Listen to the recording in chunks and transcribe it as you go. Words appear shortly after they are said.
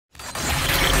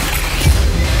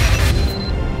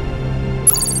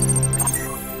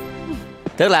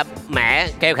Tức là mẹ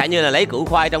kêu Khả Như là lấy củ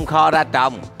khoai trong kho ra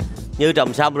trồng. Như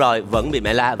trồng xong rồi vẫn bị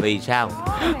mẹ la, vì sao?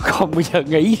 Không bao giờ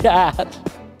nghĩ ra.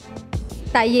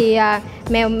 Tại vì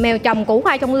mèo trồng củ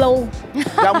khoai trong lu.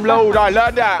 Trong lu rồi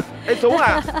lên à, đi xuống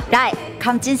à. Rồi,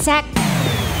 không chính xác.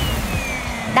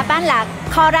 Đáp án là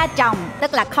kho ra trồng,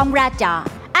 tức là không ra chợ.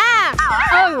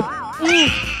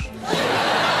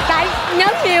 Tại nhấn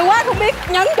nhiều quá không biết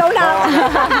nhấn chỗ nào.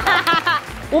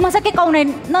 Ủa mà sao cái câu này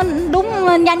nó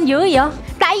đúng nhanh dữ vậy?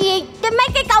 Tại vì mấy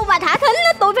cái câu mà thả thính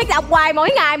á, tôi phải đọc hoài mỗi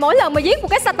ngày, mỗi lần mà viết một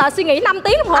cái starter suy nghĩ 5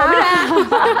 tiếng đồng hồ mới ra.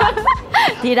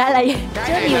 Thì ra là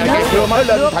chứ nhiều nước. Vừa mới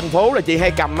lên thành phố là chị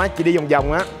hay cầm á, chị đi vòng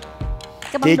vòng á.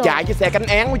 Chị chạy cái xe cánh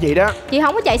én của chị đó. Chị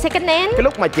không có chạy xe cánh én. Cái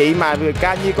lúc mà chị mà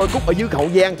ca Nhi coi Cút ở dưới Hậu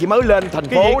Giang, chị mới lên thành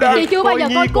phố đó. Chị chưa bao giờ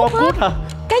coi Cút hết.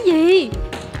 Cái gì?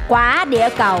 Quả địa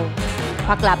cầu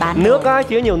hoặc là bản nước á,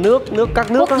 chứa nhiều nước,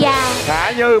 các nước quốc gia.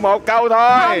 Khả Như một câu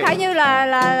thôi. Không, Khả Như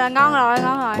là ngon rồi,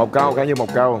 ngon rồi. Một câu, Khả Như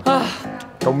một câu.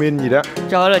 Câu min gì đó.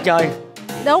 Trời ơi là trời.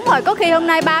 Đúng rồi, có khi hôm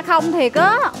nay 3-0 thiệt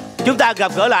á. Chúng ta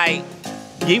gặp gỡ lại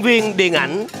diễn viên điện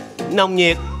ảnh nồng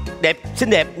nhiệt, đẹp, xinh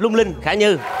đẹp, lung linh Khả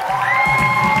Như.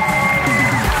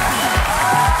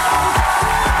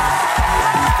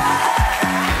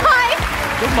 Thôi.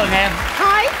 Chúc mừng em.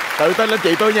 Thôi. Tự tin lên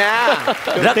chị tôi nha.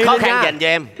 Rất khó khăn dành cho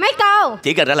em. Mấy câu?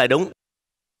 Chỉ cần trả lời đúng.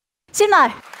 Xin mời.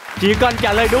 Chỉ cần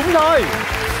trả lời đúng thôi.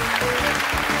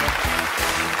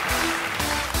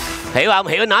 Hiểu không?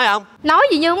 Hiểu anh nói không? Nói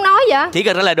gì như không nói vậy? Chỉ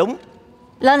cần trả lời đúng.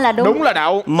 Lên là đúng. Đúng là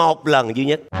đậu. Một lần duy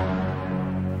nhất.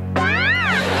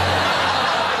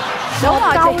 Đúng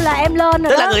rồi, câu là em lên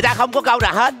rồi. Tức là người ta không có câu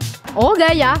nào hết. Ủa ghê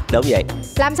vậy? Đúng vậy.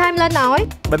 Làm sao em lên nổi?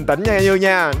 Bình tĩnh nha Như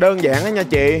nha, đơn giản đó nha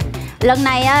chị. Lần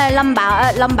này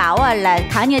Lâm bảo là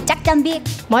Khả Như chắc chắn biết.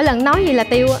 Mỗi lần nói gì là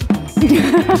tiêu á.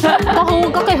 Có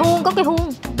huông, có cây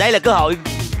huông. Đây là cơ hội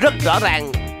rất rõ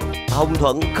ràng, hùng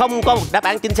thuận, không có một đáp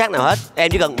án chính xác nào hết.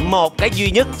 Em chỉ cần một cái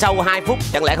duy nhất sau 2 phút,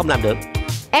 chẳng lẽ không làm được?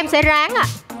 Em sẽ ráng à.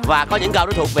 Và có những câu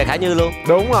nó thuộc về Khả Như luôn.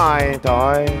 Đúng rồi,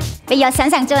 trời. Bây giờ sẵn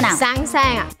sàng chưa nào? Sẵn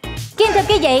sàng ạ. Kính thưa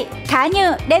quý vị, Khả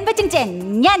Như đến với chương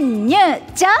trình Nhanh Như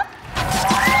Chớp.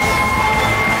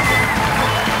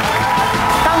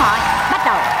 Câu hỏi bắt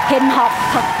đầu. Hình học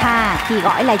thật thà thì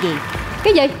gọi là gì?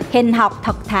 Cái gì? Hình học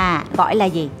thật thà gọi là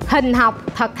gì? Hình học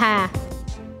thật thà.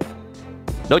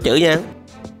 Đố chữ nha.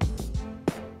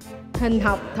 Hình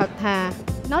học thật thà.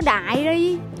 Nói đại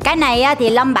đi. Cái này thì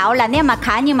Lâm bảo là nếu mà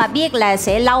Khả Như mà biết là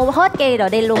sẽ lâu hết cái rồi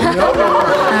đây luôn.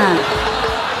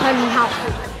 Hình học.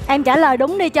 Em trả lời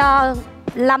đúng đi cho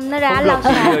Lâm nó ra lần.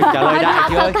 Trả lời Hình đại học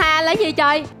chị thật ơi. thà là gì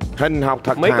trời? Hình học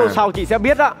thật Mấy thà. câu sau chị sẽ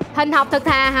biết đó. Hình học thật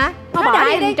thà hả? Không Nói bỏ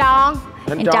đại hình đi. tròn.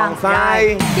 Hình tròn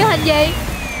sai. Chứ hình gì?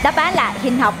 Đáp án là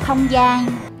hình học không gian.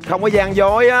 Không có gian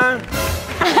dối á.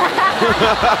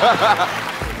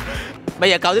 Bây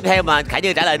giờ câu tiếp theo mà Khả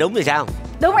Như trả lời đúng thì sao?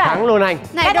 Đúng rồi. Thắng luôn anh.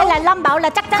 Cái đây là Lâm bảo là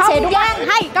chắc chắn sẽ Không đúng. gian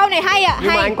hay. Câu này hay à. Nhưng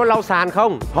Hay. mà anh có lau sàn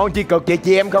không? Thôi chi cực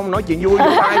chị em không nói chuyện vui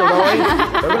với ai rồi thôi.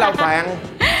 Đừng có lau phàn.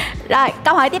 Rồi,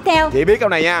 câu hỏi tiếp theo. Chị biết câu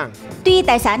này nha. Tuy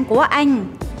tài sản của anh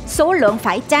số lượng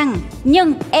phải chăng,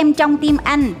 nhưng em trong tim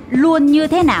anh luôn như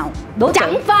thế nào? Đố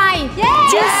Chẳng phai.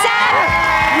 chính xác.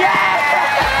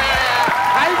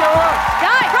 Thấy chưa?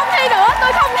 Rồi, không thi nữa,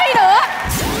 tôi không thi nữa.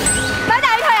 Tới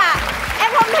đây thôi à.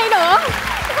 Em không thi nữa.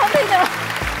 Không thi nữa.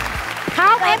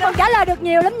 Không, em còn trả lời được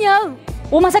nhiều lắm Như.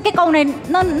 Ủa mà sao cái câu này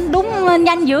nó đúng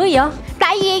nhanh dữ vậy?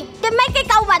 Tại vì mấy cái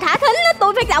câu mà thả thính á,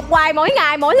 tôi phải đọc hoài mỗi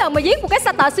ngày, mỗi lần mà viết một cái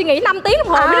starter suy nghĩ 5 tiếng đồng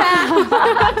hồ mới ra.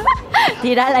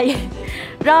 Thì ra là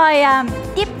rồi,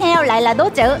 tiếp theo lại là đố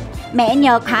chữ. Mẹ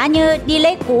nhờ Khả Như đi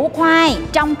lấy củ khoai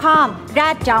trong kho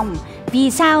ra trồng.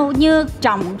 Vì sao Như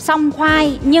trồng xong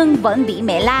khoai nhưng vẫn bị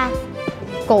mẹ la?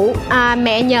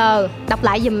 Mẹ nhờ. Đọc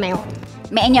lại giùm mèo.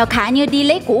 Mẹ nhờ Khả Như đi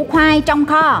lấy củ khoai trong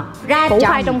kho ra Củ trồng.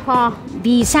 khoai trong kho.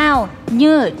 Vì sao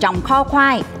Như trồng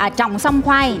trồng xong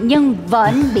khoai nhưng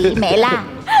vẫn bị mẹ la?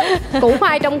 Củ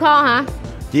khoai trong kho hả?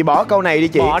 Chị bỏ câu này đi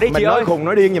chị. Bỏ đi Mình chị nói ơi. khùng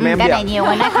nói điên giùm em Cái đi. này nhiều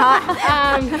mà nó khó.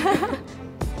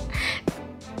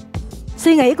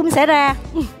 Suy nghĩ cũng sẽ ra.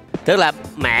 Tức là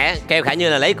mẹ kêu Khả Như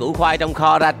là lấy củ khoai trong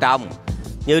kho ra trồng.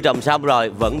 Như trồng xong rồi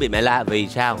vẫn bị mẹ la, vì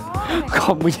sao?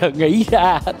 Không bao giờ nghĩ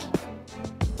ra.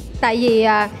 Tại vì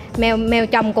mèo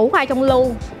trồng củ khoai trong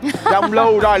lu. Trong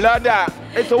lu rồi lên à.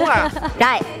 Đi xuống à.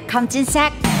 Rồi, không chính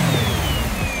xác.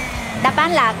 Đáp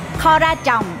án là kho ra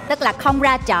trồng, tức là không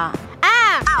ra chợ.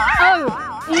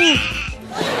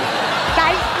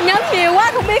 Tại nhấn nhiều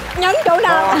quá không biết nhấn chỗ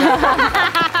nào.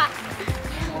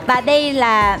 Và đây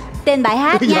là tên bài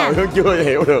hát nha. Giờ chưa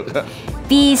hiểu được.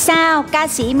 Vì sao ca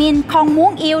sĩ Min không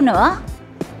muốn yêu nữa?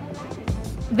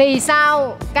 Vì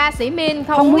sao ca sĩ Min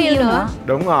không muốn yêu nữa?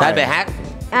 Đúng rồi. Tên bài hát.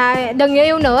 Đừng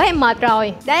yêu nữa em mệt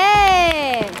rồi.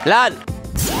 Đê. Lên.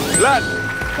 Lên.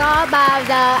 Có bao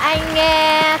giờ anh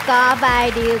nghe có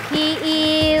vài điều khi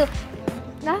yêu.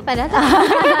 Đó, bài đó thôi.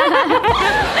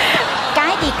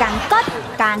 Cái gì càng cất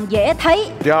càng dễ thấy.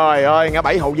 Trời ơi, ngã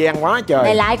bảy Hậu Giang quá trời.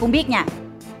 Đây là ai cũng biết nha.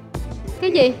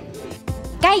 Cái gì?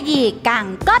 Cái gì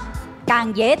càng cất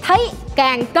càng dễ thấy.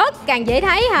 Càng cất càng dễ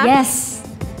thấy hả? Yes.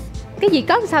 Cái gì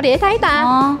cất sao dễ thấy ta?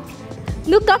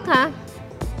 Nước cất hả?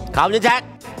 Không chính xác.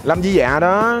 Lâm Di Dạ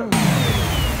đó.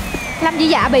 Lâm Di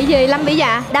Dạ bị gì? Lâm bị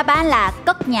dạ. Đáp án là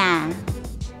cất nhà.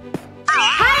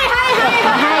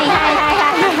 Hay.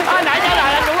 Nãy trả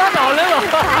lời anh đúng hết rồi luôn.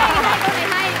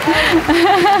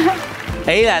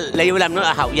 Ý là Ly với Lâm nói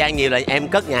là Hậu Giang nhiều là em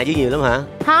cất nhà chứ nhiều lắm hả?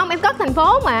 Không, em cất thành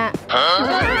phố mà.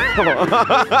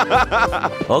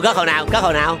 Ủa cất hồi nào? Cất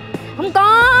hồi nào? Không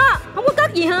có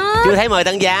cất gì hết. Chưa thấy mời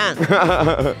tân gia.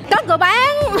 Cất rồi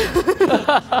bán.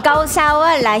 Câu sau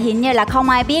á, là hình như là không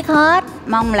ai biết hết.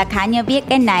 Mong là Khả Như biết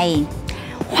cái này.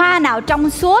 Hoa nào trong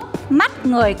suốt, mắt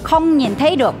người không nhìn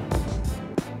thấy được.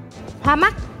 Hoa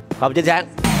mắt. Không chính xác.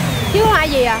 Chứ hoa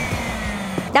gì à?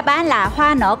 Đáp án là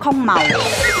hoa nở không màu.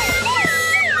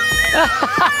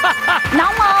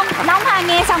 Nóng không? Nóng ha,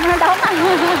 nghe xong nó đóng.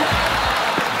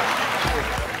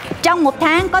 Trong một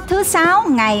tháng có thứ 6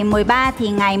 ngày 13 thì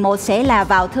ngày 1 sẽ là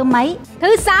vào thứ mấy?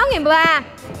 Thứ 6 ngày 13.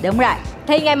 Đúng rồi.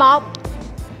 Thì ngày 1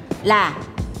 Là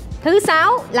thứ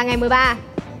 6 là ngày 13.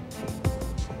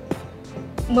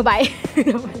 17.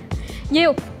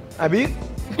 Nhiêu? Ai biết.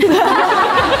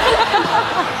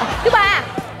 Thứ 3.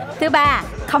 thứ 3.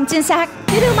 Không chính xác.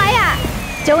 Chứ thứ mấy à?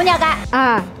 Chủ nhật ạ.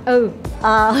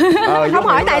 Không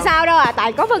hỏi tại sao đâu à.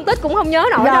 Tại có phân tích cũng không nhớ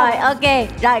nổi đâu. Rồi ok.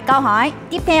 Rồi câu hỏi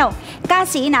tiếp theo. Ca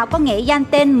sĩ nào có nghệ danh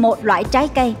tên một loại trái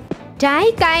cây?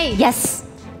 Trái cây. Yes.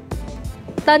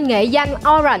 Tên nghệ danh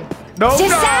orange. Đúng Chính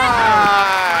rồi. xác.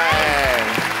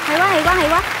 Hay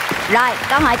quá. Rồi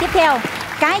câu hỏi tiếp theo.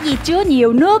 Cái gì chứa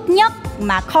nhiều nước nhất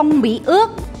mà không bị ướt?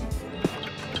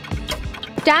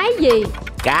 Trái gì?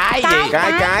 Cái gì?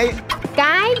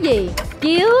 Cái gì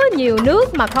chứa nhiều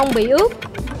nước mà không bị ướt?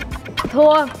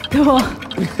 Thua.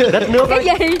 Đất nước Cái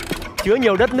ấy. gì? Chứa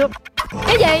nhiều đất nước.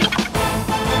 Cái gì?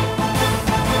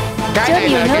 Cái Chứa này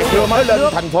nhiều là nước. cái vừa mới lên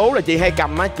thành phố là chị hay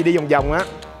cầm á, chị đi vòng vòng á.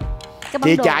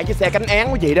 Chị chạy cái xe cánh án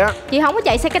của chị đó. Chị không có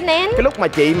chạy xe cánh nén. Cái lúc mà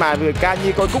chị mà ca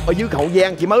Nhi coi cút ở dưới Hậu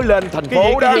Giang, chị mới lên thành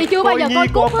phố đó. Chị chưa bao giờ coi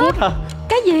cút hết. hả?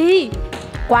 Cái gì?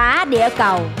 Quả địa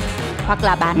cầu hoặc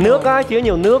là bản Nước á, chứa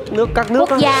nhiều nước, các nước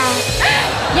quốc gia.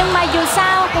 Nhưng mà dù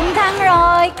sao cũng thắng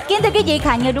rồi. Kiến thức cái gì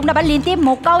Khả Như đúng đáp án liên tiếp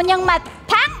một câu nhưng mà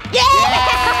thắng.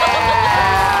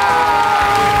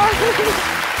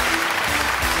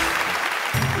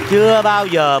 Chưa bao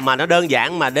giờ mà nó đơn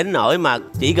giản mà đến nỗi mà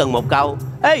chỉ cần một câu.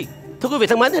 Ê, thưa quý vị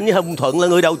thân mến, hình như Hồng Thuận là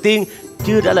người đầu tiên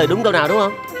chưa trả lời đúng câu nào đúng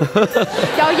không?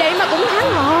 Trời vậy mà cũng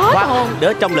thắng hả? Khoan,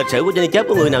 đứa trong lịch sử của Nhanh Như Chớp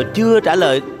có người nào chưa trả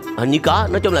lời? Hình như có,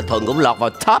 nói chung là Thuận cũng lọt vào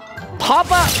top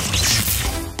á.